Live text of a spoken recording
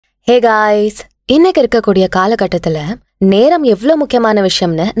Hey guys, இன்னைக்கு இருக்கக்கூடிய காலகட்டத்துல நேரம் எவ்வளவு முக்கியமான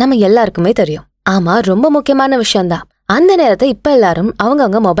விஷயம்னு நம்ம எல்லாருக்குமே தெரியும். ஆமா, ரொம்ப முக்கியமான விஷயம்தான். அந்த நேரத்தை இப்ப எல்லாரும்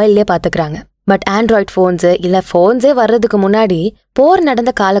அவங்கவங்க மொபைல்லே பாத்துக்கிறாங்க. பட் ஆண்ட்ராய்ட் போன்ஸ் இல்ல போன்ஸே வர்றதுக்கு முன்னாடி போர்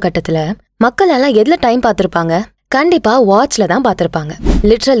நடந்த காலகட்டத்துல மக்கள் எல்லாம் எதுல டைம் பார்த்திருப்பாங்க? கண்டிப்பா வாட்ச்ல தான் பார்த்திருப்பாங்க.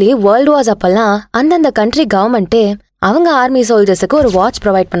 லிட்ரலி வேர்ல்ட் வார்ஸ் அப்பெல்லாம் அந்தந்த கண்ட்ரி கவர்மெண்டே அவங்க ஆர்மி சோல்ஜர்ஸுக்கு ஒரு வாட்ச்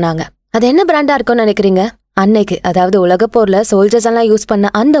ப்ரொவைட் பண்ணாங்க. அது என்ன பிராண்டா இருக்கும்னு நினைக்கிறீங்க? அன்னைக்கு, அதாவது உலக போர்ல சோல்ஜர்ஸ் எல்லாம் யூஸ் பண்ண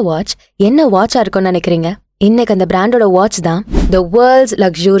அந்த வாட்ச் என்ன வாட்சா இருக்கும்னு நினைக்கிறீங்க? இன்னைக்கு அந்த பிராண்டோட வாட்ச் தான் தி வேர்ல்ட்ஸ்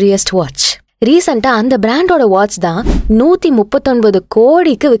லக்ஸூரியஸ்ட் வாட்ச். ரீசெண்டா அந்த பிராண்டோட வாட்ச் தான் 139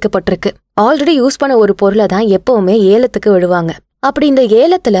 கோடிக்கு விற்கப்பட்டிருக்கு. ஆல்ரெடி யூஸ் பண்ண ஒரு பொருளை தான் எப்பவுமே ஏலத்துக்கு விடுவாங்க. அப்படி இந்த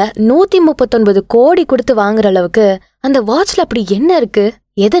ஏலத்துல 139 கோடி கொடுத்து வாங்குற அளவுக்கு அந்த வாட்ச்ல அப்படி என்ன இருக்கு?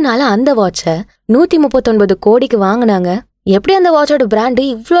 எதனால அந்த வாட்சை 139 கோடிக்கு வாங்கினாங்க? எப்படி அந்த வாட்சோட பிராண்டு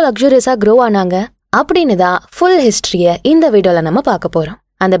இவ்ளோ லக்ஸூரியஸா க்ரோ ஆனாங்க அப்படின்னு தான் ஃபுல் ஹிஸ்டரிய இந்த வீடியோல நம்ம பார்க்க போறோம்.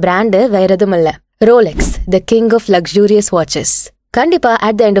 அந்த பிராண்டு வேற எதுவும் இல்ல, Rolex, the king of luxurious watches. கண்டிப்பா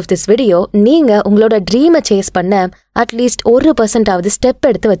at the end of this video நீங்க உங்களோட ட்ரீமை சேஸ் பண்ண அட்லீஸ்ட் 1% ஸ்டெப்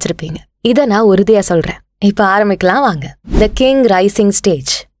எடுத்து வச்சிருப்பீங்க. இதை நான் உறுதியா சொல்றேன். இப்ப ஆரம்பிக்கலாம் வாங்க. The king rising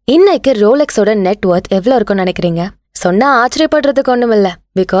stage. இன்னைக்கு ரோலெக்ஸோட நெட்வொர்த் எவ்வளவு இருக்கும்னு நினைக்கிறீங்க? சொன்னா ஆச்சரியப்படுறதுக்கு ஒண்ணும் இல்ல.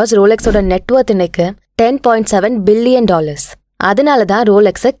 பிகாஸ் ரோலெக்ஸோட நெட்வொர்த் இன்னைக்கு $10.7 பில்லியன். அதனாலதான்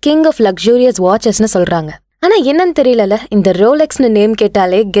ரோலெக்ஸ கிங் ஆஃப் லக்ஸூரியஸ் வாட்சஸ்னு சொல்றாங்க. ஆனா என்னன்னு தெரியல, இந்த ரோலெக்ஸ்னு நேம்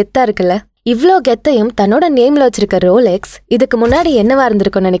கேட்டாலே கெத்தா இருக்குல்ல. இவ்ளோ கெத்தையும் தன்னோட நேம்ல வச்சிருக்க ரோலெக்ஸ் இதுக்கு முன்னாடி என்னவா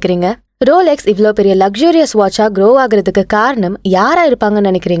இருந்திருக்கும்னு நினைக்கிறீங்க? ரோலெக்ஸ் இவ்ளோ பெரிய லக்ஸூரியஸ் வாட்சா க்ரோ ஆகுறதுக்கு காரணம் யாரா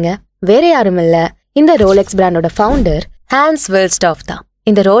இருப்பாங்கன்னு நினைக்கிறீங்க? வேற யாரும் இல்ல, இந்த ரோலெக்ஸ் பிராண்டோட ஃபவுண்டர் ஹான்ஸ் வில்ஸ்டாஃப் தான்.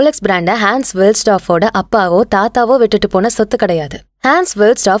 இந்த ரோலெக்ஸ் பிராண்ட ஹான்ஸ் வில்ஸ்டாஃபோட அப்பாவோ தாத்தாவோ விட்டுட்டு போன சொத்து கிடையாது. ஹான்ஸ்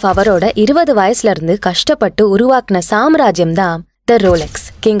வில்ஸ்டாஃப் அவரோட 20 வயசுல இருந்து கஷ்டப்பட்டு உருவாக்குன சாம்ராஜ்யம் தான் தி Rolex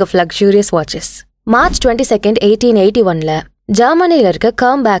king of luxurious watches. March 22, 1881ல ஜெர்மனில இருக்க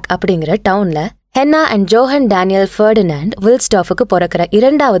கர்ம்பேக் அப்படிங்கிற டவுன்ல henna and Johann Daniel Ferdinand வில்ஸ்டாஃபுக்கு பிறக்கிற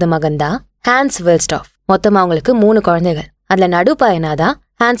இரண்டாவது மகன் தான் ஹான்ஸ் வில்ஸ்டாஃப். மொத்தமா அவங்களுக்கு 3 குழந்தைகள். அதுல நடு பையனாதான்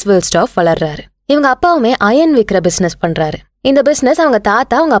ஹான்ஸ் வில்ஸ்டாஃப் வளர்றாரு. இவங்க அப்பாவுமே அயன் விக்கிற பிசினஸ் பண்றாரு. இந்த பிசினஸ் அவங்க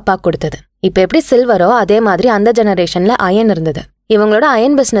தாத்தா அவங்க அப்பா கொடுத்தது. இப்ப எப்படி சில்வரோ அதே மாதிரி அந்த ஜெனரேஷன்ல அயன் இருந்தது. இவங்களோட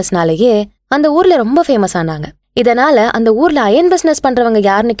அயன் பிசினஸ்னாலேயே அந்த ஊர்ல ரொம்ப ஃபேமஸ் ஆனாங்க. இதனால அந்த ஊர்ல அயன் பிசினஸ் பண்றவங்க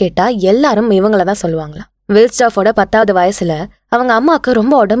யாருன்னு கேட்டா எல்லாரும் இவங்களதான் சொல்லுவாங்களாம். வில்ஸ்டாஃபோட 10வது வயசுல அவங்க அம்மாவுக்கு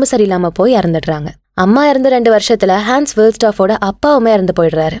ரொம்ப உடம்பு சரியில்லாம போய் இறந்துடுறாங்க. அம்மா இறந்து 2 வருஷத்துல ஹான்ஸ் வில்ஸ்டாஃபோட அப்பாவுமே இறந்து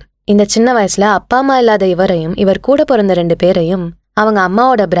போயிடுறாரு. இந்த சின்ன வயசுல அப்பா அம்மா இல்லாத இவரையும் இவர் கூட பிறந்த 2 பேரையும் அவங்க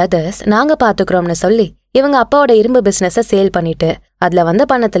அம்மாவோட பிரதர்ஸ் நாங்க பாத்துக்கிறோம்னு சொல்லி இவங்க அப்பாவோட இரும்பு பிசினஸ சேல் பண்ணிட்டு அதுல வந்த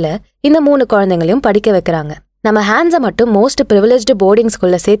பணத்துல இந்த 3 குழந்தைங்களையும் படிக்க வைக்கிறாங்க. நம்ம ஹான்ஸ மட்டும் மோஸ்ட் பிரிவிலேஜ்டு போர்டிங்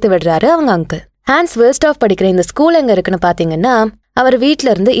ஸ்கூல்ல சேர்த்து விடுறாரு அவங்க அங்கிள். ஹான்ஸ் வில்ஸ்டாஃப் படிக்கிற இந்த ஸ்கூல் எங்க இருக்குன்னு பாத்தீங்கன்னா அவர் வீட்ல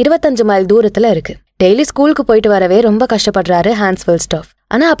இருந்து 25 மைல் தூரத்துல இருக்கு. டெய்லி ஸ்கூலுக்கு போயிட்டு வரவே ரொம்ப கஷ்டப்படுறாரு ஹான்ஸ் வில்ஸ்டாஃப்.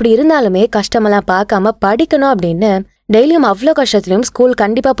 ஆனா அப்படி இருந்தாலுமே கஷ்டமெல்லாம் பார்க்காம படிக்கணும் அப்படின்னு டெய்லியும் அவ்வளோ கஷ்டத்துலயும் ஸ்கூல்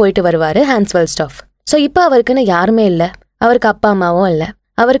கண்டிப்பா போயிட்டு வருவாரு ஹான்ஸ் வில்ஸ்டாஃப். சோ இப்ப அவருக்குன்னு யாருமே இல்ல, அவருக்கு அப்பா அம்மாவும் இல்ல,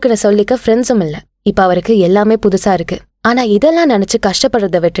 அவருக்குன்னு சொல்லிக்க ஃப்ரெண்ட்ஸும் இல்ல. இப்ப அவருக்கு எல்லாமே புதுசா இருக்கு. ஆனா இதெல்லாம் நினைச்சு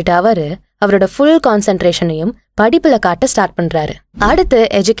கஷ்டப்படுறத விட்டுட்டு அவரோட ஃபுல் கான்சென்ட்ரேஷனையும் படிப்புல காட்ட ஸ்டார்ட் பண்றாரு. அடுத்து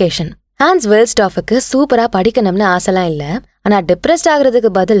எஜுகேஷன். ஹான்ஸ் வில்ஸ்டாஃபுக்கு சூப்பரா படிக்கணும்னு ஆசைலாம் இல்ல. ஆனா டிப்ரெஸ்ட் ஆகுறதுக்கு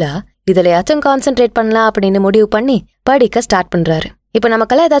பதிலா இதுலயாச்சும் கான்சென்ட்ரேட் பண்ணலாம் அப்படின்னு முடிவு பண்ணி படிக்க ஸ்டார்ட் பண்றாரு. இப்ப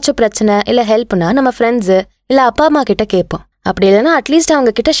நமக்கெல்லாம் ஏதாச்சும் பிரச்சனை இல்ல ஹெல்ப்னா நம்ம ஃப்ரெண்ட்ஸ் இல்ல அப்பா அம்மா கிட்ட கேட்போம். அப்படி இல்லைன்னா அட்லீஸ்ட்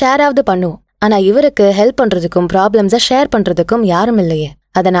அவங்க கிட்ட ஷேர் ஆவது பண்ணுவோம். ஆனா இவருக்கு ஹெல்ப் பண்றதுக்கும் ப்ராப்ளம்ஸ ஷேர் பண்றதுக்கும் யாரும் இல்லையே.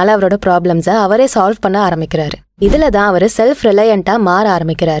 அதனால அவரோட ப்ராப்ளம்ஸ அவரே சால்வ் பண்ண ஆரம்பிக்கிறாரு. இதுலதான் அவரு செல்ஃப் ரிலையண்டா மாற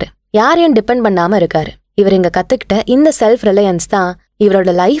ஆரம்பிக்கிறாரு. யாரையும் டிபெண்ட் பண்ணாம இருக்காரு. இவர் இங்க கத்துக்கிட்ட இந்த செல்ஃப் ரிலையன்ஸ் தான்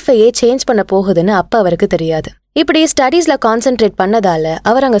இவரோட லைஃபையே சேஞ்ச் பண்ண போகுதுன்னு அப்ப அவருக்கு தெரியாது. இப்படி ஸ்டடீஸ்ல கான்சென்ட்ரேட் பண்ணதால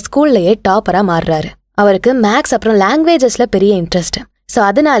அவர் அங்க ஸ்கூல்லயே டாப்பரா மாறுறாரு. அவருக்கு மேக்ஸ் அப்புறம் லாங்குவேஜஸ்ல பெரிய இன்ட்ரெஸ்ட். சோ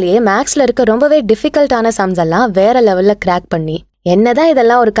அதனாலேயே மேக்ஸ்ல இருக்க ரொம்பவே டிஃபிகல்ட்டான சம்ஸ் எல்லாம் வேற லெவல்ல கிராக் பண்ணி என்னதான்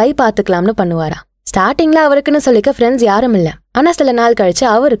இதெல்லாம் ஒரு கை பாத்துக்கலாம்னு பண்ணுவாரா. ஸ்டார்டிங்ல அவருக்குன்னு சொல்லிக்க ஃப்ரெண்ட்ஸ் யாரும் இல்ல. ஆனா சில நாள் கழிச்சு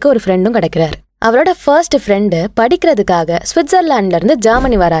அவருக்கு ஒரு ஃப்ரெண்டும் கிடைக்கிறாரு. அவரோட ஃபர்ஸ்ட் ஃப்ரெண்டு படிக்கிறதுக்காக சுவிட்சர்லாண்ட்ல இருந்து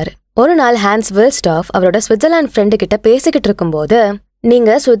ஜெர்மனி வராரு. ஒரு நாள் ஹான்ஸ் வில்ஸ்டாஃப் அவரோட சுவிட்சர்லாந்து ஃப்ரெண்டு கிட்ட பேசிக்கிட்டு இருக்கும்போது,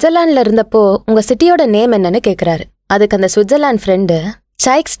 நீங்க சுவிட்சர்லாண்ட்ல இருந்தப்போ உங்க சிட்டியோட நேம் என்னன்னு கேக்குறாரு. அதுக்கு அந்த சுவிட்சர்லாந்து ஃப்ரெண்டு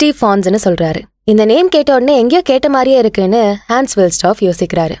சைக் ஸ்டீஃபான்ஸ்னு சொல்றாரு. இந்த நேம் கேட்ட உடனே எங்கேயோ கேட்ட மாதிரியே இருக்குன்னு ஹான்ஸ் வில்ஸ்டாஃப்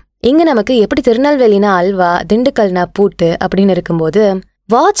யோசிக்கிறாரு. இங்க நமக்கு எப்படி திருநெல்வேலினா அல்வா, திண்டுக்கல்னா பூட்டு அப்படின்னு இருக்கும்போது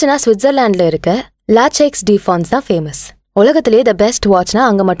வாட்ச்னா சுவிட்சர்லாண்ட்ல இருக்க லாச்சைக் ஸ்டீஃபான்ஸ் தான் ஃபேமஸ். உலகத்திலேயே த பெஸ்ட் வாட்ச்னா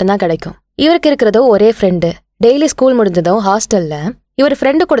அங்க மட்டும்தான் கிடைக்கும். இவருக்கு இருக்கிறதோ ஒரே ஃப்ரெண்டு. டெய்லி ஸ்கூல் முடிஞ்சதும் ஹாஸ்டல்ல இவர்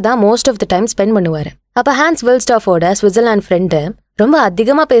ஃப்ரெண்டு கூட தான் most of the time spend பண்ணுவாரு. அப்ப ஹான்ஸ் வில்ஸ்டாஃபோட சுவிட்சர்லாந்து ஃப்ரெண்டு ரொம்ப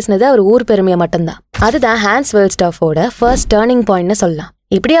அதிகமா பேசினது அவர் ஊர் பெருமையை மட்டும்தான். அதுதான் ஹான்ஸ் வில்ஸ்டாஃபோட ஃபர்ஸ்ட் டர்னிங் பாயிண்ட்னு சொல்லலாம்.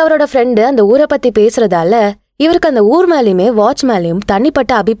 இப்படி அவரோட ஃப்ரெண்டு அந்த ஊரை பத்தி பேசுறதால இவருக்கு அந்த ஊர் மேலேயுமே வாட்ச் மேலேயும்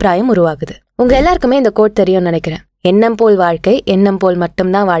தனிப்பட்ட அபிப்பிராயம் உருவாகுது. உங்க எல்லாருக்குமே இந்த கோட் தெரியும்னு நினைக்கிறேன். எண்ணம் போல் வாழ்க்கை, எண்ணம் போல்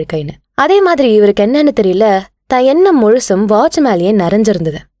மட்டும்தான் வாழ்க்கைன்னு. அதே மாதிரி இவருக்கு என்னன்னு தெரியல, தான் எண்ணம் முழுசும் வாட்ச் மேலேயே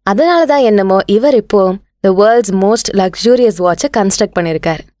நிறைஞ்சிருந்தது. அதனாலதான் என்னமோ இவர் இப்போ the world's most luxurious watch construct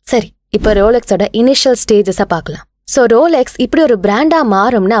பண்ணிருக்காரு. சரி, இப்ப ரோலெக்ஸோட இனிஷியல் ஸ்டேஜஸ பார்க்கலாம். சோ ரோலெக்ஸ் இப்படி ஒரு பிராண்டா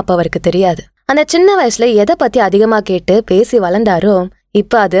மாறும்னு அப்ப அவருக்கு தெரியாது. அந்த சின்ன வயசுல எதை பத்தி அதிகமா கேட்டு பேசி வளர்ந்தாரோ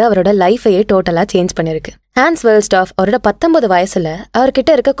இப்ப அது அவரோட லைஃபையே டோட்டலா சேஞ்ச் பண்ணிருக்கு. ஹான்ஸ் வெல்ஸ்டாஃப் அவரோட 19 வயசுல அவர்கிட்ட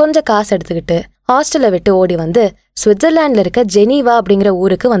இருக்க கொஞ்சம் காசு எடுத்துக்கிட்டு ஹாஸ்டலை விட்டு ஓடி வந்து சுவிட்சர்லாண்ட்ல இருக்க ஜெனீவா அப்படிங்கிற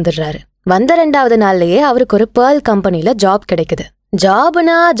ஊருக்கு வந்துடுறாரு. வந்த 2வது நாள்லயே அவருக்கு ஒரு பேர்ல் கம்பெனில ஜாப் கிடைக்குது.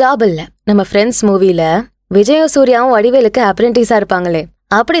 ஜாப்னா ஜாப் இல்ல, நம்ம ஃப்ரெண்ட்ஸ் மூவில விஜயும் சூர்யாவும் வடிவேலுக்கு அப்ரெண்டிஸா இருப்பாங்களே,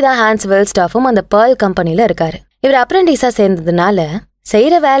 அப்படிதான் ஹான்ஸ் வெல்ஸ்டாஃபும் அந்த பேர்ல் கம்பெனில இருக்காரு. இவர் அப்ரெண்டிஸா சேர்ந்ததுனால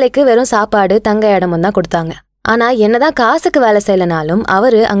செய்யற வேலைக்கு வெறும் சாப்பாடு தங்க இடமும் தான் கொடுத்தாங்க. ஆனா என்னதான் காசுக்கு வேலை செய்யலனாலும்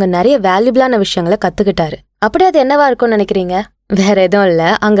அவரு அங்க நிறைய வேல்யூபிளான விஷயங்களை கத்துக்கிட்டாரு. அப்படி அது என்னவா இருக்கும்னு நினைக்கிறீங்க? வேற எதுவும் இல்ல,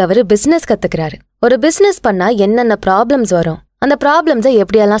 அங்க அவரு பிசினஸ் கத்துக்கிறாரு. ஒரு பிசினஸ் பண்ணா என்னென்ன ப்ராப்ளம்ஸ் வரும், அந்த ப்ராப்ளம்ஸை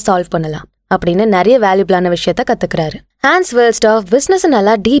எப்படியெல்லாம் சால்வ் பண்ணலாம் அப்படின்னு நிறைய வேல்யூபிளான விஷயத்த கத்துக்கிறாரு. ஹான்ஸ் வெல்ஸ்டாஃப் பிசினஸ்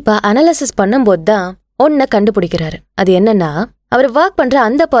நல்லா டீப்பா அனாலிசிஸ் பண்ணும்போது தான் ஒன்ன கண்டுபிடிக்கிறாரு. அது என்னன்னா, அவர் ஒர்க் பண்ற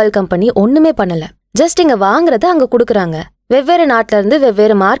அந்த பேர்ல் கம்பெனி ஒண்ணுமே பண்ணல, ஜஸ்ட் இங்க வாங்குறத அங்க குடுக்குறாங்க. வெவ்வேறு நாட்டுல இருந்து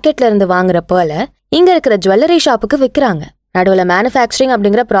வெவ்வேறு மார்க்கெட்ல இருந்து வாங்குற பேர்ல இங்க இருக்கிற ஜுவல்லரி ஷாப்புக்கு விக்கிறாங்க. நடுவுல மேனுஃபேக்சரிங்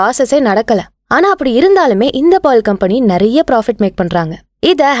அப்படிங்கிற ப்ராசஸே நடக்கல. ஆனா அப்படி இருந்தாலுமே இந்த பேர்ல் கம்பெனி நிறைய ப்ராஃபிட் மேக் பண்றாங்க.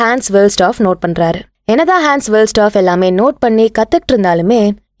 இத ஹான்ஸ் வெல்ஸ்டாஃப் நோட் பண்றாரு. என்னதான் ஹான்ஸ் வெல்ஸ்டாஃப் எல்லாமே நோட் பண்ணி கத்துக்கிட்டு இருந்தாலுமே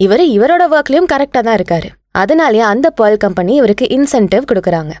இவரோட ஒர்க்லயும் கரெக்டா தான் இருக்காரு. அதனாலயே அந்த பேர்ல் கம்பெனி இவருக்கு இன்சென்டிவ்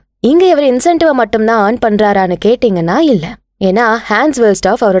கொடுக்குறாங்க. இங்க இவர் இன்சென்டிவ் மட்டும் தான் ஏர்ன் பண்றாரான்னு கேட்டீங்கன்னா இல்ல. ஏன்னா ஹான்ஸ்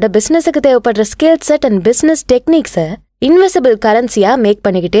வெல்ஸ்டாஃப் அவரோட பிசினஸுக்கு தேவைப்படுற skill set and business டெக்னிக்ஸை invisible கரன்சியா make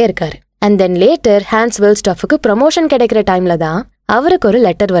பண்ணிக்கிட்டே இருக்காரு. And then later Hans வெல்ஸ்டாஃபுக்கு promotion கிடைக்கிற டைம்ல தான் அவருக்கு ஒரு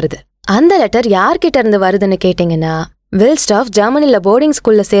லெட்டர் வருது. அந்த லெட்டர் யார்கிட்ட இருந்து வருதுன்னு கேட்டீங்கன்னா, வெல்ஸ்டாஃப் ஜெர்மனில போர்டிங்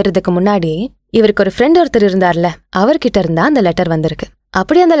ஸ்கூல்ல சேர்றதுக்கு முன்னாடி இவருக்கு ஒரு ஃப்ரெண்ட் ஒருத்தர் இருந்தார்ல, அவர்கிட்ட இருந்தா அந்த லெட்டர் வந்திருக்கு.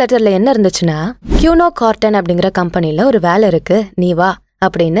 அப்படி அந்த லெட்டர்ல என்ன இருந்துச்சுன்னா, கியூனோ கார்டன் அப்படிங்கிற கம்பெனில ஒரு வேலை இருக்கு, நீ வா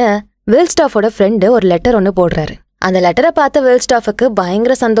அப்படின்னு வெல்ஸ்டாஃபோட ஃப்ரெண்டு ஒரு லெட்டர் ஒன்னு போடுறாரு. அந்த லெட்டரை பார்த்த வெல்ஸ்டாஃபுக்கு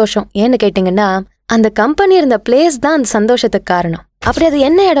பயங்கர சந்தோஷம். ஏன்னு கேட்டீங்கன்னா, அந்த கம்பெனி இருந்த பிளேஸ் தான் அந்த சந்தோஷத்துக்கு காரணம். அப்படி அது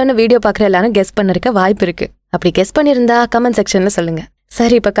என்ன இடம்னு வீடியோ பாக்குற எல்லாரும் கெஸ் பண்ணிருக்க வாய்ப்பு இருக்கு. அப்படி கெஸ் பண்ணிருந்தா கமெண்ட் செக்ஷன்ல சொல்லுங்க.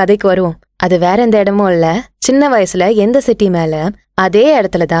 சரி, இப்ப கதைக்கு வருவோம். அது வேற எந்த இடமும் இல்ல, சின்ன வயசுல எந்த சிட்டி மேல அதே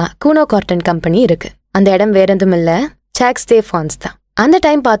இடத்துலதான் கூனோ கார்டன் கம்பெனி இருக்கு. அந்த இடம் வேற எதுவும் இல்ல, சாக்ஸ்டேஃபான்ஸ் தான். அந்த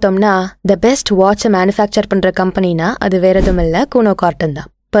டைம் பார்த்தோம்னா த பெஸ்ட் வாட்சை மேனுஃபேக்சர் பண்ற கம்பெனினா அது வேற எதுவும் இல்ல, கூனோ கார்டன் தான்.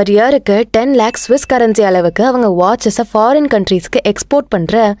 பர் இயருக்கு 10 lakh ஸ்விஸ் கரன்சி அளவுக்கு அவங்க வாட்சஸை ஃபாரின் கண்ட்ரீஸ்க்கு எக்ஸ்போர்ட்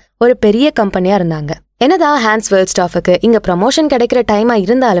பண்ற ஒரு பெரிய கம்பெனியா இருந்தாங்க. என்னதான் ஹான்ஸ் வெல்ஸ்டாஃபுக்கு இங்க ப்ரமோஷன் கிடைக்கிற டைமா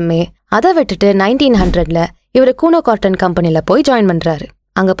இருந்தாலுமே அதை விட்டுட்டு 1900ல இவர் கூனோ கார்டன் கம்பெனில போய் ஜாயின் பண்றாரு.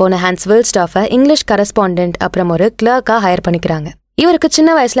 அங்க போன ஹான்ஸ் வெல்ஸ்டாஃபை இங்கிலீஷ் கரஸ்பாண்டன்ட் அப்புறம் ஒரு கிளர்க்கா ஹையர் பண்ணிக்கிறாங்க. இவருக்கு சின்ன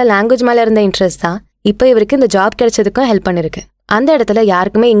வயசுல லாங்குவேஜ் மேல இருந்த இன்ட்ரெஸ்ட் தான் இப்ப இவருக்கு இந்த ஜாப் கிடைச்சதுக்கும் ஹெல்ப் பண்ணிருக்கு. அந்த இடத்துல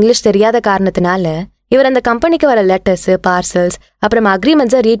யாருக்குமே இங்கிலீஷ் தெரியாத காரணத்தினால இவர் அந்த கம்பெனிக்கு வர லெட்டர்ஸ், பார்சல்ஸ் அப்புறம்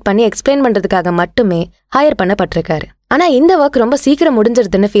அக்ரிமெண்ட்ஸை ரீட் பண்ணி எக்ஸ்பிளைன் பண்றதுக்காக மட்டுமே ஹையர் பண்ணப்பட்டிருக்காரு. ஆனா இந்த ஒர்க் ரொம்ப சீக்கிரம்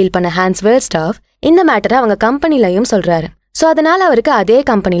முடிஞ்சிருதுன்னு ஃபீல் பண்ண ஹான்ஸ் வெல்ஸ்டாஃப் இந்த மேட்டரை அவங்க கம்பெனிலையும் சொல்றாரு. சோ அதனால அவருக்கு அதே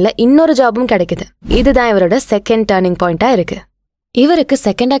கம்பெனில இன்னொரு ஜாபும் கிடைக்குது. இதுதான் இவரோட செகண்ட் டர்னிங் பாயிண்டா இருக்கு. இவருக்கு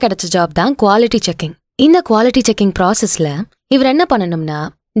செகண்டா கிடைச்ச ஜாப் தான் குவாலிட்டி செக்கிங். இந்த குவாலிட்டி செக்கிங் ப்ராசஸ்ல இவர் என்ன பண்ணணும்னா,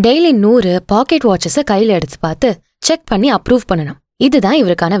 டெய்லி 100 பாக்கெட் வாட்சஸை கையில எடுத்து பார்த்து செக் பண்ணி அப்ரூவ் பண்ணணும். இதுதான்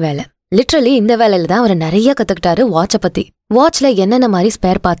இவருக்கான வேலை. லிட்ரலி இந்த வேலையில தான் அவர் நிறைய கத்துக்கிட்டாரு வாட்சை பத்தி. வாட்ச்ல என்னென்ன மாதிரி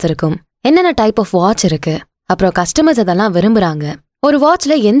ஸ்பேர் பார்ட்ஸ் இருக்கும், என்னென்ன டைப் ஆஃப் வாட்ச் இருக்கு, அப்புறம் கஸ்டமர்ஸ் அதெல்லாம் விரும்புறாங்க, ஒரு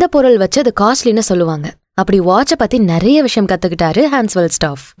வாட்ச்ல எந்த பொருள் வச்சு அது காஸ்ட்லின்னு சொல்லுவாங்க. அப்படி வாட்சை பத்தி நிறைய விஷயம் கத்துக்கிட்டாரு ஹான்ஸ்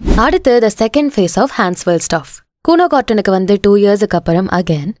வெல்ஸ்டாஃப். அடுத்து the second phase of Hans வெல்ஸ்டாஃப். கூனோ கார்டனுக்கு வந்து 2 இயர்ஸ்க்கு அப்புறம்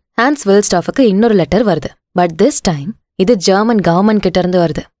அகைன் ஹான்ஸ் வெல்ஸ்டாஃபுக்கு இன்னொரு லெட்டர் வருது. பட் திஸ் டைம் இது ஜெர்மன் கவர்மெண்ட் கிட்ட இருந்து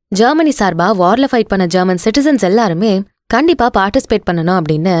வருது. ஜெர்மனி சார்பா வார்ல ஃபைட் பண்ண ஜெர்மன் சிட்டிசன்ஸ் எல்லாருமே கண்டிப்பா பார்ட்டிசிபேட் பண்ணணும்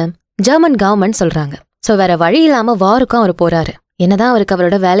அப்படின்னு ஜெர்மன் கவர்மெண்ட் சொல்றாங்க. சோ வேற வழி இல்லாம வாருக்கும் அவர் போறாரு. என்னதான் அவருக்கு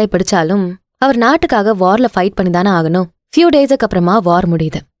அவரோட வேலை பிடிச்சாலும் அவர் நாட்டுக்காக வார்ல ஃபைட் பண்ணி தானே ஆகணும். ஃபியூ டேஸ்க்கு அப்புறமா வார்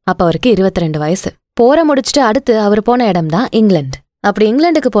முடியுது. அப்ப அவருக்கு 22 வயசு. போற முடிச்சுட்டு அடுத்து அவர் போன இடம் தான் இங்கிலாந்து. அப்படி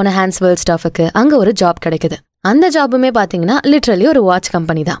இங்கிலாந்துக்கு போன ஹான்ஸ் வெல்ஸ்டாஃபுக்கு அங்க ஒரு ஜாப் கிடைக்குது. அந்த ஜாபுமே பாத்தீங்கன்னா லிட்ரலி ஒரு வாட்ச்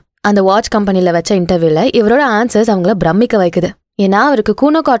கம்பெனி தான். அந்த வாட்ச் கம்பெனில வச்ச இன்டர்வியூல இவரோட ஆன்சர்ஸ் அவங்கள பிரமிக்க வைக்குது. ஏன்னா அவருக்கு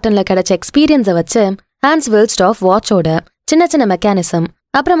கூனோ கார்டன்ல கிடைச்ச எக்ஸ்பீரியன்ஸை வச்சு ஹான்ஸ் வெல்ஸ்டாஃப் வாட்சோட சின்ன சின்ன மெக்கானிசம்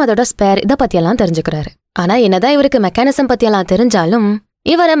அப்புறம் அதோட ஸ்பேர் இதை பத்தியெல்லாம் தெரிஞ்சுக்கிறாரு. ஆனா என்னதான் இவருக்கு மெக்கானிசம் பத்தியெல்லாம் தெரிஞ்சாலும்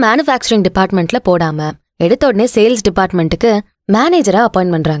இவரை மேனுஃபேக்சரிங் டிபார்ட்மெண்ட்ல போடாம எடுத்த உடனே சேல்ஸ் டிபார்ட்மெண்ட்டுக்கு மேனேஜரா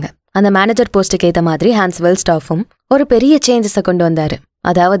அப்பாயிண்ட் பண்றாங்க. அந்த மேனேஜர் போஸ்டுக்கு ஏத்த மாதிரி ஹான்ஸ் வெல்ஸ்டாஃபும் ஒரு பெரிய சேஞ்சஸை கொண்டு வந்தாரு.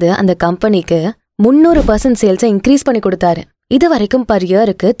 அதாவது அந்த கம்பெனிக்கு 300% சேல்ஸை இன்க்ரீஸ் பண்ணி கொடுத்தாரு. இது வரைக்கும் பர்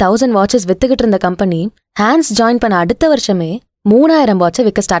இயருக்கு 1000 வாட்சஸ் வித்துக்கிட்டு இருந்த கம்பெனி ஹான்ஸ் ஜாயின் பண்ண அடுத்த வருஷமே 3000 வாட்சை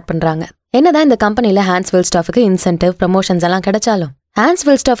விற்க ஸ்டார்ட் பண்றாங்க. என்னதான் இந்த கம்பெனில ஹான்ஸ் வில்ஸ்டாஃப்க்கு இன்சென்டிவ் ப்ரமோஷன்ஸ் எல்லாம் கிடைச்சாலும் ஹான்ஸ்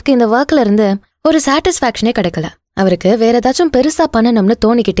வில்ஸ்டாஃப்க்கு இந்த ஒர்க்ல இருந்து ஒரு சாட்டிஸ்பாக்சனே கிடைக்கல. அவருக்கு வேற ஏதாச்சும் பெருசா பண்ணணும்னு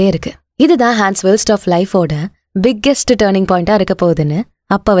தோணிக்கிட்டே இருக்கு. இதுதான் ஹான்ஸ் வில்ஸ்டாஃப் லைஃபோட பிக்கெஸ்ட் டர்னிங் பாயிண்டா இருக்க போகுதுன்னு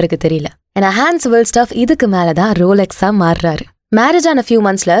அப்ப அவருக்கு தெரியல. ஏன்னா ஹான்ஸ் வில்ஸ்டாஃப் இதுக்கு மேலதான் ரோலெக்ஸா மாறுறாரு. மேரேஜ் ஆன ஃபியூ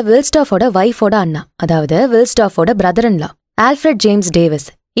மந்த்ஸ்ல வில்ஸ்டாஃபோட வைஃபோட அண்ணா, அதாவது வில்ஸ்டாஃபோட brother in law Alfred James Davis,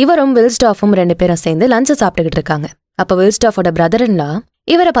 இவரும் வில்ஸ்டாஃபும் 2 பேரும் சேர்ந்து லஞ்ச் சாப்பிட்டுக்கிட்டு இருக்காங்க. அப்ப வில்ஸ்டாஃபோட பிரதர் இன் லா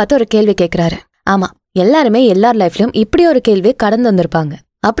இவரை பார்த்து ஒரு கேள்வி கேட்கிறாரு. ஆமா, எல்லாருமே எல்லார் லைஃப்லயும் இப்படி ஒரு கேள்வி கடந்து வந்திருப்பாங்க.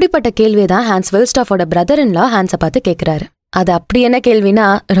 அப்படிப்பட்ட கேள்விதான் ஹான்ஸ் வில்ஸ்டாஃபோட பிரதர் இன் லா ஹான்ஸை பார்த்து கேட்கிறாரு. அது அப்படி என்ன கேள்வினா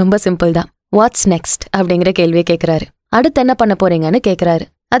ரொம்ப சிம்பிள் தான். வாட்ஸ் நெக்ஸ்ட் அப்படிங்கிற கேள்வியை கேட்கிறாரு. அடுத்து என்ன பண்ண போறீங்கன்னு கேட்கிறாரு.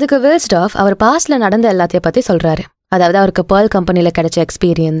 அதுக்கு வில்ஸ்டாஃப் அவர் பாஸ்ட்ல நடந்த எல்லாத்தையும் பத்தி சொல்றாரு. அதாவது அவருக்கு பேர்ல் கம்பெனில கிடைச்ச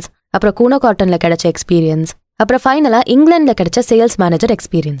எக்ஸ்பீரியன்ஸ், அப்புறம் கூனோ காட்டன்ல கிடைச்ச எக்ஸ்பீரியன்ஸ், அப்புறம் ஃபைனலா இங்கிலாந்துல கிடைச்ச சேல்ஸ் மேனேஜர்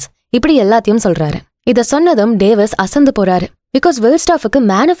எக்ஸ்பீரியன்ஸ், இப்படி எல்லாத்தையும் சொல்றாரு. இத சொன்னதும் டேவிஸ் அசந்து போறாரு. பிகாஸ் வில்ஸ்டாஃபுக்கு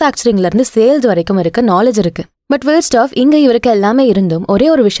மேனுஃபேக்சரிங்ல இருந்து சேல்ஸ் வரைக்கும் இருக்க நாலேஜ் இருக்கு. பட் வில்ஸ்டாஃப் இங்க இவருக்கு எல்லாமே இருந்தும் ஒரே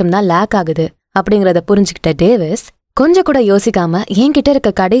ஒரு விஷயம் தான் லேக் ஆகுது அப்படிங்கறத புரிஞ்சுக்கிட்ட டேவிஸ் கொஞ்சம் கூட யோசிக்காம என்கிட்ட இருக்க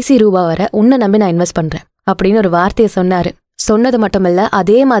கடைசி ரூபா வர உன்னை நம்பி நான் இன்வெஸ்ட் பண்றேன் அப்படின்னு ஒரு வார்த்தையை சொன்னாரு. சொன்னது மட்டுமில்ல,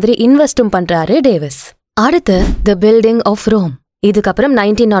 அதே மாதிரி இன்வெஸ்டும் பண்றாரு டேவிஸ். அடுத்து தி பில்டிங் ஆஃப் ரோம். இதுக்கப்புறம்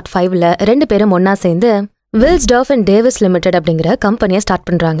 1905ல 2 பேரும் ஒன்னா சேர்ந்து வில்ஸ்டாஃப் அண்ட் டேவிஸ் லிமிடெட் அப்படிங்கிற கம்பெனியை ஸ்டார்ட்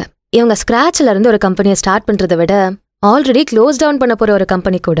பண்றாங்க. இவங்க ஸ்கிராச்ல இருந்து ஒரு கம்பெனியை ஸ்டார்ட் பண்றதை விட ஆல்ரெடி க்ளோஸ் டவுன் பண்ண போற ஒரு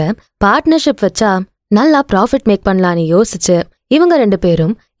கம்பெனி கூட பார்ட்னர்ஷிப் வச்சா நல்லா ப்ராஃபிட் மேக் பண்ணலான்னு யோசிச்சு இவங்க 2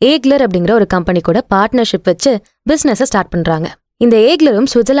 பேரும் ஏக்லர் அப்படிங்கிற ஒரு கம்பெனி கூட பார்ட்னர்ஷிப் வச்சு பிசினஸ் ஸ்டார்ட் பண்றாங்க. இந்த ஏக்லரும்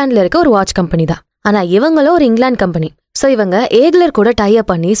சுவிட்சர்லாந்துல இருக்க ஒரு வாட்ச் கம்பெனி தான். ஆனா இவங்களும் ஒரு இங்கிலாந்து கம்பெனி. சோ இவங்க ஏக்லர் கூட டை அப்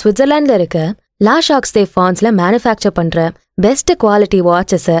பண்ணி சுவிட்சர்லாந்துல இருக்க லா ஷாக்ஸ்தே ஃபான்ஸ்ல மேனுஃபேக்சர் பண்ற பெஸ்ட் குவாலிட்டி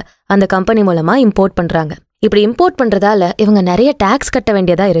வாட்சஸ அந்த கம்பெனி மூலமா இம்போர்ட் பண்றாங்க. இப்படி இம்போர்ட் பண்றதால இவங்க நிறைய டாக்ஸ் கட்ட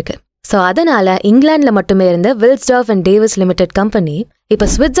வேண்டியதா இருக்கு. சோ அதனால இங்கிலாந்துல மட்டுமே இருந்த வில்ஸ்டாஃப் அண்ட் டேவிஸ் லிமிடெட் கம்பெனி இப்ப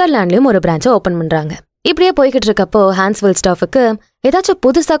சுவிட்சர்லாண்ட்லயும் ஒரு பிரான்ச்சை ஓபன் பண்றாங்க. இப்படியே போய்கிட்டு இருக்கப்போ ஹான்ஸ் வில்ஸ்டாஃபுக்கு ஏதாச்சும்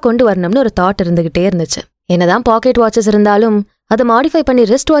புதுசா கொண்டு வரணும்னு ஒரு தாட் இருந்துகிட்டே இருந்துச்சு. என்னதான் பாக்கெட் வாட்சஸ் இருந்தாலும் அதை மாடிஃபை பண்ணி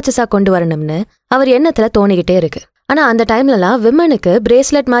ரிஸ்ட் வாட்சஸா கொண்டு வரணும்னு அவர் எண்ணத்துல தோணிக்கிட்டே இருக்கு. ஆனா அந்த டைம்லலாம் விமனுக்கு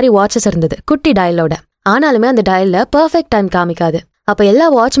பிரேஸ்லெட் மாதிரி வாட்சஸ் இருந்தது, குட்டி டயலோட. ஆனாலுமே அந்த டயல்ல பெர்ஃபெக்ட் டைம் காமிக்காது. அப்ப எல்லா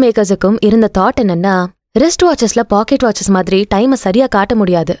வாட்ச் மேக்கர்ஸுக்கும் இருந்த தாட் என்னன்னா, ரிஸ்ட் வாட்சஸ்ல பாக்கெட் வாட்சஸ் மாதிரி டைமை சரியா காட்ட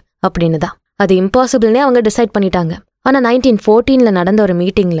முடியாது அப்படின்னு தான். அது இம்பாசிபிள்னே அவங்க டிசைட் பண்ணிட்டாங்க. ஆனா 1914ல நடந்த ஒரு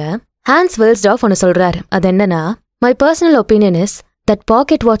மீட்டிங்ல ஹான்ஸ் வில்ஸ்டாஃப் ஒன்னு சொல்றாரு. அது என்னன்னா, my personal opinion is that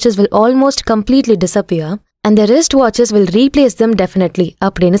packet watches will almost completely disappear and the wrist watches will replace them definitely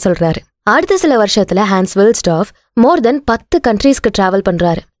அப்படின்னு சொல்றாரு. அடுத்த சில வருஷத்துல ஹான்ஸ் வில்ஸ்டாஃப் மோர் தென் 10 கண்ட்ரீஸ்க்கு டிராவல்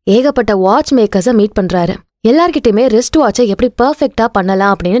பண்றாரு. ஏகப்பட்ட வாட்ச் மேக்கர்ஸை மீட் பண்றாரு. எல்லார்கிட்டயுமே ரிஸ்ட் வாட்சை எப்படி பெர்ஃபெக்டா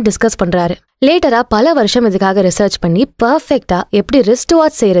பண்ணலாம் அப்படின்னு டிஸ்கஸ் பண்றாரு. லேட்டரா பல வருஷம் இதுக்காக ரிசர்ச் பண்ணி பெர்ஃபெக்டா எப்படி ரிஸ்ட்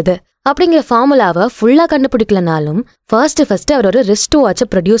வாட்ச் செய்யறது அப்படிங்கிற ஃபார்முலாவை ஃபுல்லா கண்டுபிடிக்கலனாலும் ஃபர்ஸ்ட் அவர் ஒரு ரிஸ்ட் வாட்சை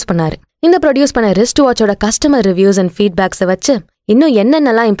ப்ரொடியூஸ் பண்ணாரு. இந்த ப்ரொடியூஸ் பண்ண ரிஸ்ட் வாட்சோட கஸ்டமர் ரிவ்யூஸ் அண்ட் ஃபீட்பேக்ஸை வச்சு இன்னும்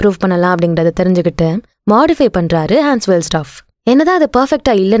என்னென்னலாம் இம்ப்ரூவ் பண்ணலாம் அப்படிங்கறத தெரிஞ்சுக்கிட்டு மாடிஃபை பண்றாரு ஹான்ஸ் வில்ஸ்டாஃப். என்னதான் அது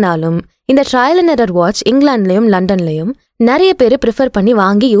பெர்ஃபெக்டா இல்லைனாலும் இந்த ட்ரையல் அண்ட் எரர் வாட்ச் இங்கிலாந்துலயும் லண்டன்லயும் நிறைய பேர் ப்ரிஃபர் பண்ணி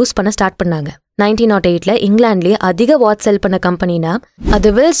வாங்கி யூஸ் பண்ண ஸ்டார்ட் பண்ணாங்க. 1908ல இங்கிலாந்துலயே அதிக வாட்ச் செல் பண்ண கம்பெனினா அது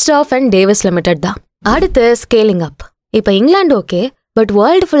வில்ஸ்டாஃப் அண்ட் டேவிஸ் லிமிடெட் தான். அடுத்து ஸ்கேலிங் அப். இப்ப இங்கிலாந்து ஓகே, பட்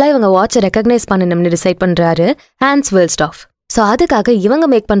வேர்ல்டு ஃபுல்லா இவங்க வாட்சை ரெகக்னைஸ் பண்ணணும்னு டிசைட் பண்றாரு ஹான்ஸ் வில்ஸ்டாஃப். சோ அதுக்காக இவங்க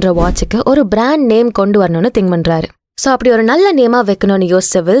மேக் பண்ற வாட்சுக்கு ஒரு பிராண்ட் நேம் கொண்டு வரணும்னு திங்க் பண்றாரு. சோ அப்படி ஒரு நல்ல நேமா வைக்கணும்னு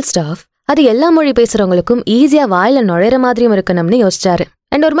யோசிச்ச வில்ஸ்டாஃப் அது எல்லா மொழி பேசுறவங்களுக்கும் ஈஸியா வாயில நுழைற மாதிரியும் இருக்கணும்னு யோசிச்சாரு.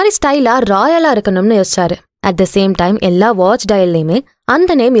 அண்ட் ஒரு மாதிரி ஸ்டைலா ராயலா இருக்கணும்னு யோசிச்சாரு. அட் த சேம் டைம் எல்லா வாட்ச் டயல்லையுமே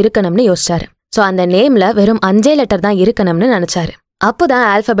அந்த நேம் இருக்கணும்னு யோசிச்சாரு. சோ அந்த நேம்ல வெறும் 5 லெட்டர் தான் இருக்கணும்னு நினைச்சாரு. அப்போதான்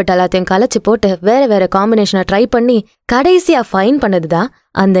ஆல்பபெட் எல்லாத்தையும் கலைச்சு போட்டு வேற வேற காம்பினேஷனை ட்ரை பண்ணி கடைசியா ஃபைன் பண்ணதுதான்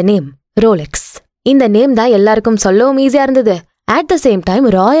அந்த நேம் ரோலெக்ஸ். இந்த நேம் தான் எல்லாருக்கும் சொல்லவும் ஈஸியா இருந்தது, அட் த சேம் டைம்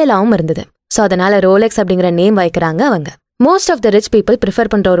ராயலாவும் இருந்தது. சோ அதனால ரோலெக்ஸ் அப்படிங்கிற நேம் வைக்கிறாங்க அவங்க. Most of the rich people prefer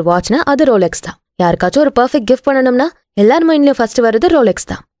பண்ற ஒரு வாட்ச்னா அது ரோலெக்ஸ் தான். யாருக்காச்சும் ஒரு பெர்ஃபெக்ட் கிஃப்ட் பண்ணணும்னா எல்லார் மைண்ட்லயும் ஃபர்ஸ்ட் வருது ரோலெக்ஸ்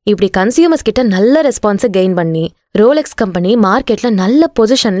தான். இப்படி கன்சியூமர்ஸ் கிட்ட நல்ல ரெஸ்பான்ஸை கெயின் பண்ணி ரோலெக்ஸ் கம்பெனி மார்க்கெட்ல நல்ல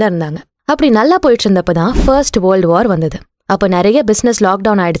பொசிஷன்ல இருந்தாங்க. அப்படி நல்லா போயிட்டு இருந்தப்பதான் ஃபர்ஸ்ட் வேர்ல்டு வார் வந்தது. அப்ப நிறைய பிசினஸ்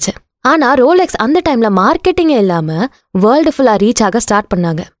லாக்டவுன் ஆயிடுச்சு. ஆனா ரோலெக்ஸ் அந்த டைம்ல மார்க்கெட்டிங்கே இல்லாம வேர்ல்டு ஃபுல்லா ரீச் ஆக ஸ்டார்ட்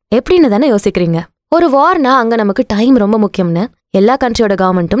பண்ணாங்க. எப்படின்னு தானே யோசிக்கிறீங்க? ஒரு வார்னா அங்க நமக்கு டைம் ரொம்ப முக்கியம்னு எல்லா கண்ட்ரியோட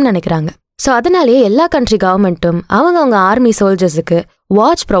கவர்மெண்ட்டும் நினைக்கிறாங்க. சோ அதனாலேயே எல்லா கண்ட்ரி கவர்மெண்ட்டும் அவங்க ஆர்மி சோல்ஜர்ஸுக்கு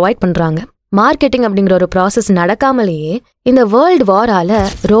வாட்ச் ப்ரொவைட் பண்றாங்க. மார்க்கெட்டிங் அப்படிங்கிற ஒரு ப்ராசஸ் நடக்காமலேயே இந்த வேர்ல்டு வாரால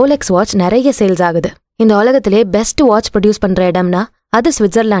ரோலெக்ஸ் வாட்ச் நிறைய சேல்ஸ் ஆகுது. இந்த உலகத்திலே பெஸ்ட் வாட்ச் ப்ரொடியூஸ் பண்ற இடம்னா அது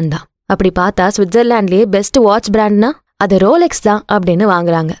சுவிட்சர்லாந்து தான். அப்படி பார்த்தா சுவிட்சர்லாண்ட்லயே பெஸ்ட் வாட்ச் பிராண்ட்னா அது ரோலெக்ஸ் தான் அப்படின்னு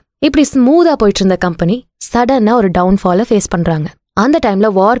வாங்குறாங்க. இப்படி ஸ்மூதா போயிட்டு இருந்த கம்பெனி சடனா ஒரு டவுன்ஃபாலை ஃபேஸ் பண்றாங்க. அந்த டைம்ல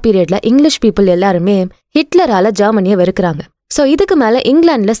வார் பீரியட்ல இங்கிலீஷ் பீப்புள் எல்லாருமே ஹிட்லரால ஜெர்மனியை வெறுக்கிறாங்க. சோ இதுக்கு மேல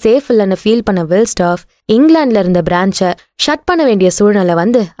இங்கிலாந்துல சேஃப் இல்லன்னு ஃபீல் பண்ண வில்ஸ்டாஃப் இங்கிலாந்துல இருந்த பிரான்ச்சை ஷட் பண்ண வேண்டிய சூழ்நிலை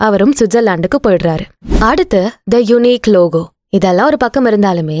வந்து அவரும் சுவிட்சர்லாந்துக்கு போயிடுறாரு. அடுத்து த யூனிக் லோகோ. இதெல்லாம் ஒரு பக்கம்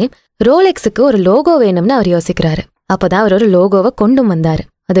இருந்தாலுமே ரோலெக்ஸுக்கு ஒரு லோகோ வேணும்னு அவர் யோசிக்கிறாரு. அப்பதான் அவர் ஒரு லோகோவை கொண்டு வந்தாரு.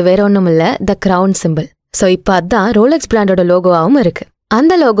 அது வேற ஒண்ணும் இல்ல, த கிரவுன் சிம்பிள். சோ இப்ப அதான் ரோலெக்ஸ் பிராண்டோட லோகோவாவும் இருக்கு.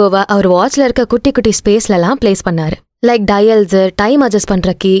 அந்த லோகோவை அவர் வாட்ச்ல இருக்க குட்டி குட்டி ஸ்பேஸ்ல எல்லாம் பிளேஸ் பண்ணாரு. லைக் டயல்ஸ், டைம் அட்ஜஸ்ட்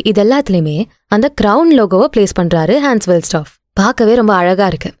பண்ற கீ, இது எல்லாத்துலயுமே அந்த கிரவுன் லோகோவை பிளேஸ் பண்றாரு ஹான்ஸ் வில்ஸ்டாஃப். பார்க்கவே ரொம்ப அழகா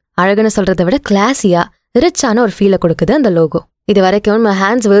இருக்கு. அழகுன்னு சொல்றதை விட கிளாஸியா ரிச்சான ஒரு ஃபீலை கொடுக்குது அந்த லோகோ. இது வரைக்கும்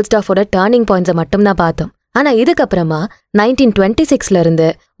ஹான்ஸ் வில்ஸ்டாஃபோட டர்னிங் பாயிண்ட்ஸை மட்டும் தான் பார்த்தோம். ஆனா இதுக்கப்புறமா 1926ல இருந்து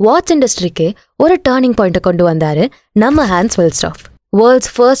வாட்ச் இண்டஸ்ட்ரிக்கு ஒரு டர்னிங் பாயிண்ட்டை கொண்டு வந்தாரு நம்ம Hans வில்ஸ்டாஃப்.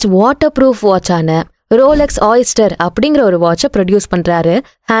 World's first water proof வாட்சான Rolex oyster அப்படிங்கிற ஒரு வாட்சை ப்ரொடியூஸ் பண்றாரு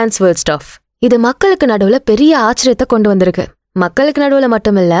ஹான்ஸ் வில்ஸ்டாஃப். இது மக்களுக்கு நடுவுல பெரிய ஆச்சரியத்தை கொண்டு வந்திருக்கு. மக்களுக்கு நடுவுல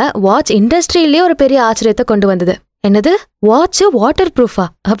மட்டும் இல்ல, வாட்ச் இண்டஸ்ட்ரியிலேயே ஒரு பெரிய ஆச்சரியத்தை கொண்டு வந்தது. என்னது, வாட்ச் வாட்டர் ப்ரூஃபா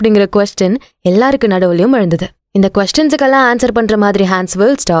அப்படிங்கிற குவெஸ்டின் எல்லாருக்கு நடுவுலயும் எழுந்தது. இந்த குவெஸ்டின்ஸுக்கெல்லாம் ஆன்சர் பண்ற மாதிரி ஹான்ஸ்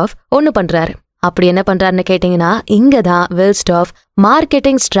வில்ஸ்டாஃப் ஒன்னு பண்றாரு. அப்படி என்ன பண்றாருன்னு கேட்டீங்கன்னா, இங்கதான் வில்ஸ்டாஃப்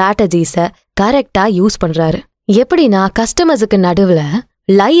மார்க்கெட்டிங் ஸ்ட்ராட்டஜிஸ கரெக்டா யூஸ் பண்றாரு. எப்படின்னா, கஸ்டமர்ஸுக்கு நடுவுல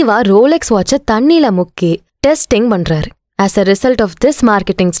லைவா ரோலெக்ஸ் வாட்சை தண்ணியில முக்கி டெஸ்டிங் பண்றாரு. As a result of this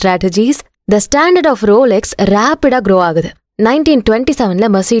marketing strategies, the standard of Rolex rapid-ஆ grow ஆகுது. 1927ல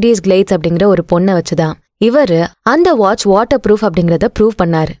மெர்சிடிஸ் கிளேட்ஸ் அப்படிங்கிற ஒரு பொண்ணை வச்சுதான் இவரு அந்த வாட்ச் வாட்டர் ப்ரூஃப் அப்படிங்கறத ப்ரூவ்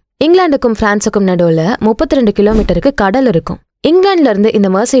பண்ணாரு. இங்கிலாந்துக்கும் பிரான்ஸுக்கும் நடுவுல 32 கிலோமீட்டருக்கு கடல் இருக்கும். இங்கிலாந்துல இருந்து இந்த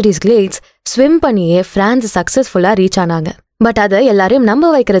மெர்சிடிஸ் கிளேட்ஸ் ஸ்விம் பண்ணியே பிரான்ஸ் சக்சஸ்ஃபுல்லா ரீச் ஆனாங்க. பட் அதை எல்லாரையும்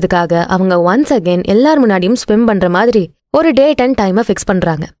நம்ப வைக்கிறதுக்காக அவங்க ஒன்ஸ் அகெயின் எல்லார் முன்னாடியும் ஸ்விம் பண்ற மாதிரி ஒரு டேட் அண்ட் டைமை ஃபிக்ஸ்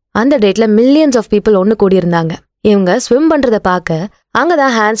பண்றாங்க. அந்த டேட்ல மில்லியன்ஸ் ஆஃப் பீப்புள் ஒன்னு கூடியிருந்தாங்க. இவங்க ஸ்விம் பண்றத பார்க்க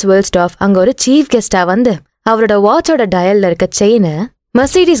அங்கதான் ஹான்ஸ் வில்ஸ்டாஃப் அங்க ஒரு சீஃப் கெஸ்டா வந்து அவரோட வாட்சோட டயல்ல இருக்க செயினை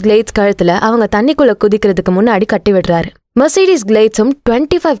மெர்சிடிஸ் கிளேட்ஸ் கழுத்துல அவங்க தண்ணிக்குள்ள குதிக்கிறதுக்கு முன்னாடி கட்டி விடுறாரு. மெர்சிடிஸ் கிளேட்ஸும்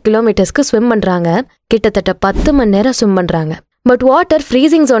 25 கிலோமீட்டர்ஸ்க்கு ஸ்விம் பண்றாங்க. கிட்டத்தட்ட 10 மணி நேரம் ஸ்விம் பண்றாங்க. பட் வாட்டர்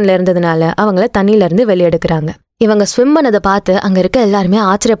ஃப்ரீசிங் ஜோன்ல இருந்ததுனால அவங்கள தண்ணியில இருந்து வெளியெடுக்கிறாங்க. இவங்க ஸ்விம் பண்ணதை பார்த்து அங்க இருக்க எல்லாருமே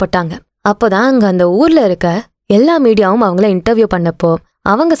ஆச்சரியப்பட்டாங்க. அப்போதான் அங்க அந்த ஊர்ல இருக்க எல்லா மீடியாவும் அவங்கள இன்டர்வியூ பண்ணப்போ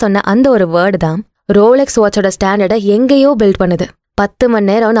அவங்க சொன்ன அந்த ஒரு வேர்டு தான் ரோலெக்ஸ் வாட்சோட ஸ்டாண்டர்டை எங்கேயோ பில்ட் பண்ணுது. 10 மணி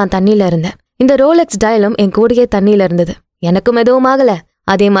நேரம் நான் தண்ணியில இருந்தேன். இந்த ரோலெக்ஸ் டயலும் என் கூடயே தண்ணியில இருந்தது. எனக்கும் எதுவும் ஆகல.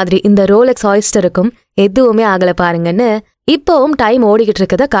 அதே மாதிரி இந்த ரோலெக்ஸ் ஆயிஸ்டருக்கும் எதுவுமே ஆகல பாருங்கன்னு இப்பவும் டைம் ஓடிக்கிட்டு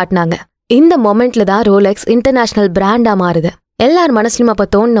இருக்கத காட்டினாங்க. இந்த மொமெண்ட்ல தான் ரோலெக்ஸ் இன்டர்நேஷனல் பிராண்டா மாறுது. எல்லார் மனசுலயும் அப்ப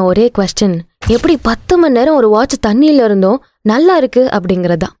தோணுன ஒரே குவெஸ்டின், எப்படி 10 மணி நேரம் ஒரு வாட்ச் தண்ணியில இருந்தும் நல்லா இருக்கு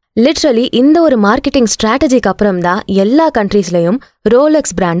அப்படிங்கறதுதான். லிட்ரலி இந்த ஒரு மார்க்கெட்டிங் ஸ்ட்ராட்டஜிக்கு அப்புறம் தான் எல்லா கண்ட்ரீஸ்லயும்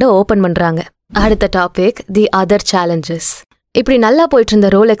ரோலெக்ஸ் பிராண்டை ஓபன் பண்றாங்க. அடுத்த டாபிக், தி அதர் சேலஞ்சஸ். இப்படி நல்லா போயிட்டு இருந்த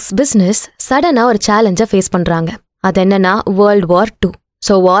ரோலெக்ஸ் பிசினஸ் சடனா ஒரு சேலஞ்சை ஃபேஸ் பண்றாங்க. அது என்னன்னா வேர்ல்ட் வார் 2.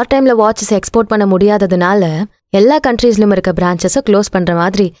 ஸோ வார் டைம்ல வாட்சஸ் எக்ஸ்போர்ட் பண்ண முடியாததுனால எல்லா கண்ட்ரீஸ்லயும் இருக்க பிரான்ச்சஸை க்ளோஸ் பண்ற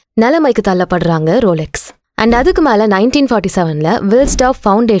மாதிரி நிலைமைக்கு தள்ளப்படுறாங்க ரோலெக்ஸ். அண்ட் அதுக்கு மேல 1947ல வில்ஸ்டாஃப்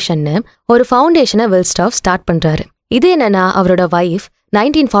ஃபவுண்டேஷன்னு ஒரு ஃபவுண்டேஷனை வில்ஸ்டாஃப் ஸ்டார்ட் பண்றாரு. இது என்னன்னா, அவரோட வைஃப்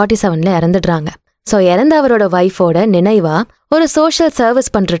 1947ல இறந்துடுறாங்க. ஸோ இறந்த அவரோட வைஃபோட நினைவா ஒரு சோஷியல்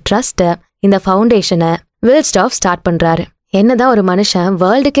சர்வீஸ் பண்ற ட்ரஸ்ட்டை, இந்த ஃபவுண்டேஷனை வில்ஸ்டாஃப் ஸ்டார்ட் பண்றாரு. என்னதான் ஒரு மனுஷன்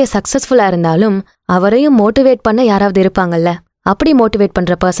வேர்ல்டுக்கே சக்சஸ்ஃபுல்லா இருந்தாலும் அவரையும் மோட்டிவேட் பண்ண யாராவது இருப்பாங்கல்ல, அப்படி மோட்டிவேட்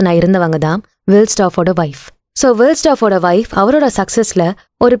பண்ற பர்சனா இருந்தவங்க தான் வில்ஸ்டாஃபோட வைஃப். ஸோ வில்ஸ்டாஃபோட வைஃப் அவரோட சக்சஸ்ல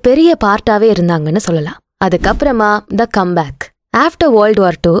ஒரு பெரிய பார்ட்டாவே இருந்தாங்கன்னு சொல்லலாம். அதுக்கப்புறமா த கம்பேக். ஆஃப்டர் வேர்ல்ட்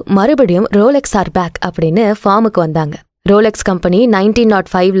வார் 2 மறுபடியும் ரோலெக்ஸ் ஆர் பேக் அப்படின்னு ஃபார்முக்கு வந்தாங்க. ரோலெக்ஸ் கம்பெனி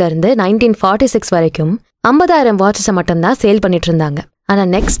 1905ல இருந்து 1946 வரைக்கும் 50,000 வாட்சஸை மட்டும்தான் சேல் பண்ணிட்டு இருந்தாங்க. ஆனா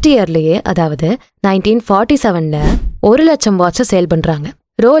நெக்ஸ்ட் இயர்லயே, அதாவது 1947ல 1,00,000 வாட்சை சேல் பண்றாங்க.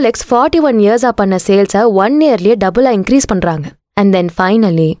 ரோலெக்ஸ் 41 இயர்ஸா பண்ண சேல்ஸை 1 இயர்லயே டபுளா இன்க்ரீஸ் பண்றாங்க. அண்ட் தென்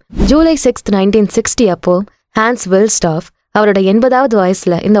ஃபைனலி ஜூலை 6, 1960 அப்போ ஹான்ஸ் வில்ஸ்டாஃப் அவரோட 80வது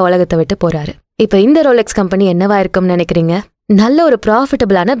வயசுல இந்த உலகத்தை விட்டு போறாரு. இப்ப இந்த ரோலெக்ஸ் கம்பெனி என்னவா இருக்கும்னு நினைக்கிறீங்க? நல்ல ஒரு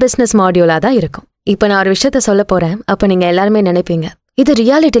ப்ராஃபிட்டபிளான பிசினஸ் மாடியூலா தான் இருக்கும். இப்ப நான் ஒரு விஷயத்த சொல்ல போறேன். அப்ப நீங்க எல்லாருமே நினைப்பீங்க இது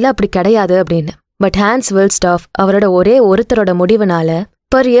ரியாலிட்டில அப்படி கிடையாது அப்படின்னு. பட் ஹான்ஸ் வில்ஸ்டாஃப் அவரோட ஒரே ஒருத்தரோட முடிவுனால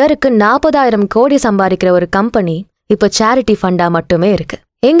பர் இயருக்கு 40,000 கோடி சம்பாதிக்கிற ஒரு கம்பெனி இப்ப சேரிட்டி ஃபண்டா மட்டுமே இருக்கு.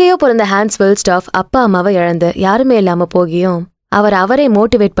 எங்கேயோ பிறந்த ஹான்ஸ் வில்ஸ்டாஃப் அப்பா அம்மாவை இழந்து யாருமே இல்லாம போகியும் அவரே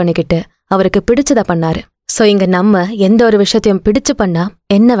மோட்டிவேட் பண்ணிக்கிட்டு அவருக்கு பிடிச்சத பண்ணாரு. சோ இங்க நம்ம எந்த ஒரு விஷயத்தையும் பிடிச்சு பண்ணா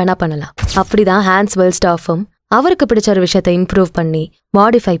என்ன வேணா பண்ணலாம். அப்படிதான் ஹான்ஸ் வில்ஸ்டாஃபும் அவருக்கு பிடிச்ச ஒரு விஷயத்தை இம்ப்ரூவ் பண்ணி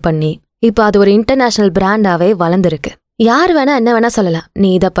மாடிஃபை பண்ணி இப்ப அது ஒரு இன்டர்நேஷனல் பிராண்டாவே வளர்ந்துருக்கு. யார் வேணா என்ன வேணா சொல்லலாம், நீ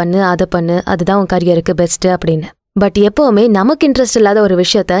இதை பண்ணு அதை பண்ணு, அதுதான் உன் கரியருக்கு பெஸ்ட் அப்படின்னு. பட் எப்பவுமே நமக்கு இன்ட்ரெஸ்ட் இல்லாத ஒரு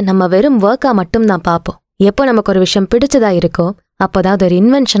விஷயத்த நம்ம வெறும் ஒர்க்கா மட்டும் தான் பார்ப்போம். எப்போ நமக்கு ஒரு விஷயம் பிடிச்சதா இருக்கோ அப்போதான் அது ஒரு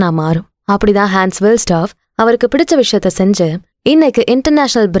இன்வென்ஷனா மாறும். அப்படிதான் ஹான்ஸ் வில்ஸ்டாஃப் அவருக்கு பிடிச்ச விஷயத்த செஞ்சு இன்னைக்கு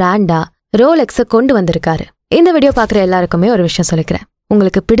இன்டர்நேஷனல் பிராண்டா ரோலெக்ஸை கொண்டு வந்திருக்காரு. இந்த வீடியோ பாக்குற எல்லாருக்குமே ஒரு விஷயம் சொல்லிக்கிறேன்.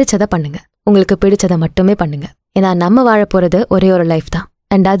 உங்களுக்கு பிடிச்சதை பண்ணுங்க. உங்களுக்கு பிடிச்சதை மட்டுமே பண்ணுங்க. ஏன்னா நம்ம வாழ போறது ஒரே ஒரு லைஃப் தான்.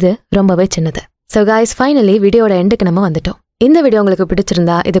 அண்ட் அது ரொம்பவே சின்னது. ஸோ கைஸ், ஃபைனலி வீடியோட எண்டுக்கு நம்ம வந்துட்டோம். இந்த வீடியோ உங்களுக்கு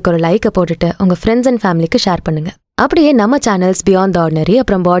பிடிச்சிருந்தா இதுக்கு ஒரு லைக்கை போட்டுட்டு உங்க ஃப்ரெண்ட்ஸ் அண்ட் ஃபேமிலிக்கு ஷேர் பண்ணுங்க. அப்படியே நம்ம சேனல்ஸ் பியாண்ட் தி ஆர்டினரி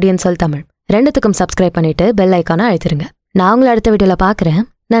அப்புறம் பாடி அண்ட் சோல் தமிழ் ரெண்டுத்துக்கும் சப்ஸ்கிரைப் பண்ணிட்டு பெல் ஐக்கானை அழுத்திருங்க. நான் உங்களை அடுத்த வீடியோல பாக்குறேன்.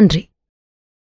 நன்றி.